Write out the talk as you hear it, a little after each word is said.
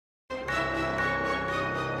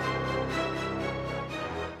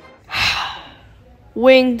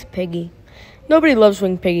Winged Piggy. Nobody loves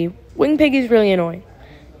Winged Piggy. Winged Piggy is really annoying.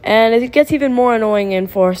 And it gets even more annoying in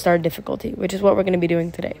 4-star difficulty, which is what we're going to be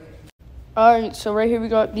doing today. Alright, so right here we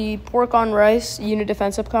got the Pork on Rice unit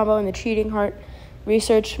defensive combo and the Cheating Heart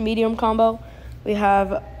Research medium combo. We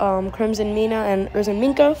have Crimson Mina and Risen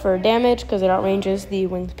Minka for damage because it outranges the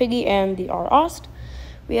Winged Piggy and the R-Ost.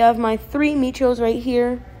 We have my 3 Michos right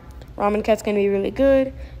here. Ramen Cat's going to be really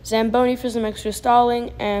good. Zamboni for some extra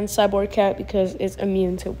stalling, and Cyborg Cat because it's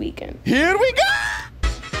immune to weaken. Here we go!